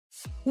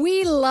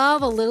We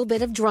love a little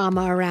bit of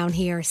drama around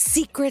here.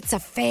 Secrets,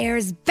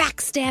 affairs,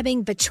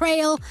 backstabbing,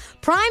 betrayal.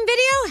 Prime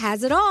Video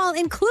has it all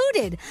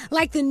included,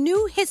 like the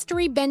new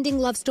history-bending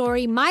love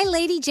story, My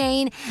Lady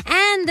Jane,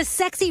 and the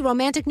sexy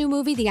romantic new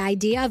movie, The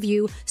Idea of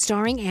You,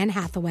 starring Anne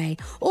Hathaway.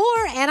 Or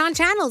add-on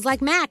channels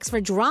like Max for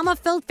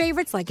drama-filled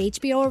favorites like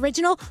HBO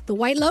original, The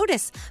White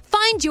Lotus.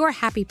 Find your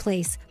happy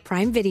place.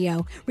 Prime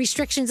Video.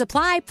 Restrictions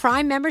apply.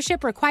 Prime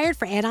membership required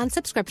for add-on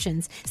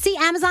subscriptions. See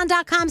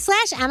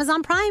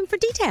Amazon.com/Amazon Prime for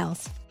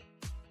details.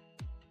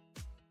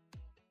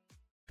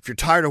 If you're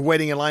tired of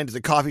waiting in line to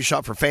the coffee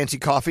shop for fancy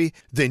coffee,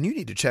 then you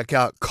need to check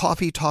out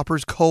Coffee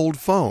Topper's Cold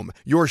Foam,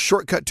 your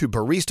shortcut to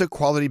barista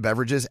quality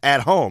beverages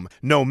at home.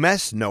 No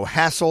mess, no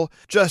hassle.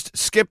 Just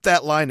skip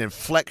that line and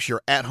flex your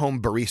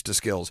at-home barista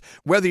skills.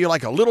 Whether you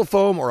like a little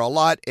foam or a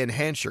lot,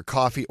 enhance your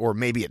coffee, or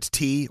maybe it's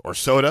tea or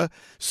soda.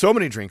 So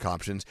many drink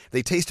options.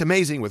 They taste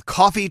amazing with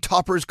Coffee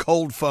Topper's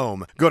Cold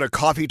Foam. Go to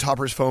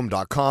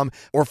coffeetoppersfoam.com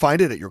or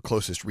find it at your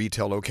closest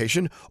retail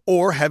location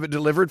or have it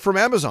delivered from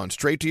Amazon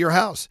straight to your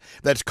house.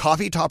 That's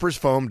coffeetoppersfoam.com.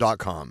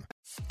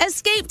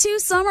 Escape to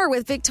summer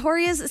with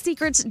Victoria's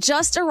Secret's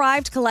just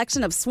arrived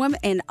collection of swim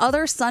and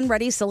other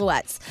sun-ready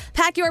silhouettes.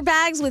 Pack your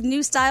bags with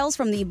new styles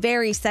from the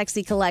Very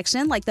Sexy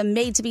collection, like the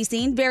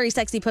made-to-be-seen Very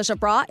Sexy push-up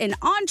bra, and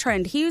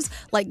on-trend hues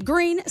like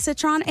green,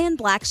 citron, and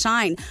black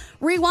shine.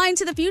 Rewind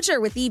to the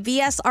future with the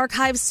VS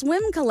Archive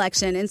Swim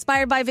collection,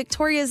 inspired by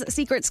Victoria's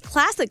Secret's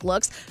classic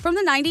looks from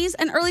the 90s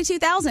and early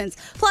 2000s.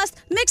 Plus,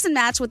 mix and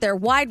match with their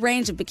wide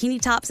range of bikini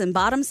tops and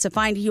bottoms to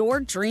find your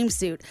dream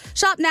suit.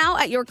 Shop now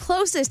at your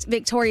closest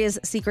Victoria's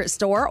Secret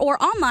store or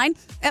online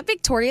at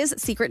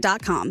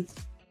victoriassecret.com.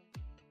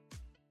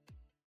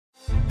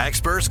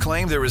 Experts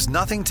claim there is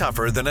nothing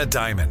tougher than a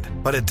diamond.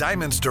 But at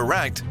Diamonds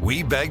Direct,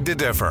 we beg to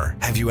differ.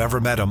 Have you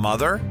ever met a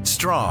mother?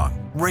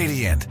 Strong,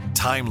 radiant,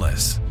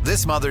 timeless.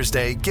 This Mother's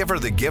Day, give her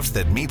the gift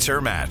that meets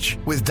her match.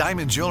 With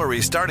diamond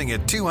jewelry starting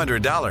at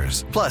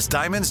 $200. Plus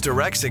Diamonds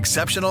Direct's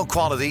exceptional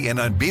quality and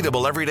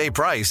unbeatable everyday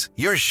price,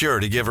 you're sure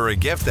to give her a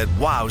gift that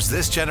wows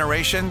this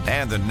generation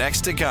and the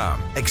next to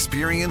come.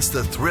 Experience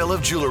the thrill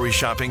of jewelry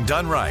shopping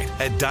done right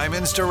at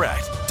Diamonds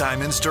Direct.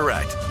 Diamonds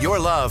Direct. Your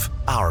love,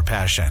 our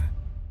passion.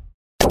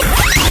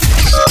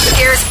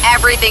 Here's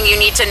everything you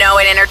need to know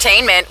in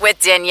entertainment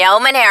with Danielle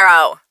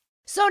Monero.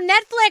 So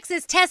Netflix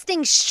is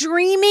testing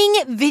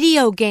streaming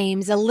video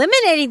games,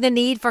 eliminating the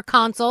need for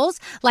consoles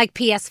like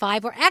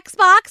PS5 or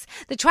Xbox.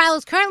 The trial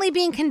is currently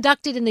being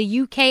conducted in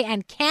the UK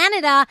and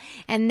Canada,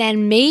 and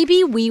then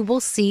maybe we will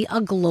see a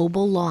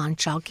global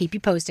launch. I'll keep you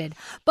posted.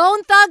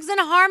 Bone Thugs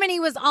and Harmony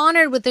was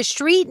honored with the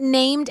street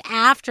named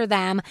after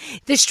them.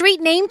 The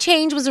street name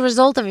change was a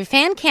result of a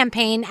fan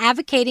campaign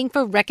advocating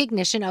for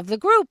recognition of the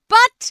group,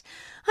 but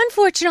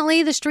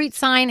unfortunately, the street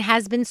sign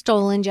has been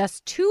stolen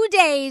just 2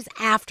 days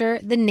after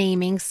the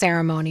naming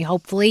ceremony.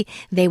 Hopefully,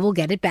 they will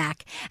get it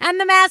back. And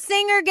The Masked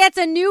Singer gets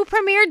a new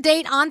premiere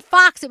date on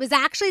Fox. It was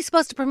actually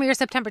supposed to premiere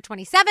September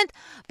 27th,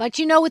 but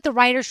you know, with the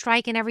writer's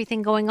strike and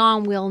everything going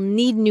on, we'll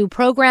need new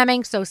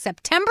programming. So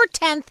September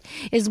 10th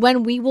is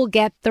when we will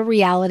get the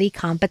reality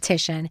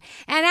competition.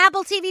 And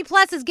Apple TV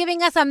Plus is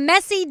giving us a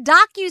messy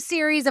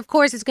docuseries. Of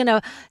course, it's going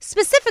to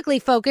specifically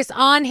focus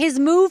on his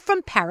move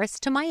from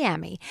Paris to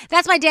Miami.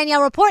 That's my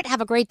Danielle report.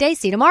 Have a great day.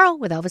 See you tomorrow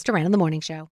with Elvis Duran in the Morning Show.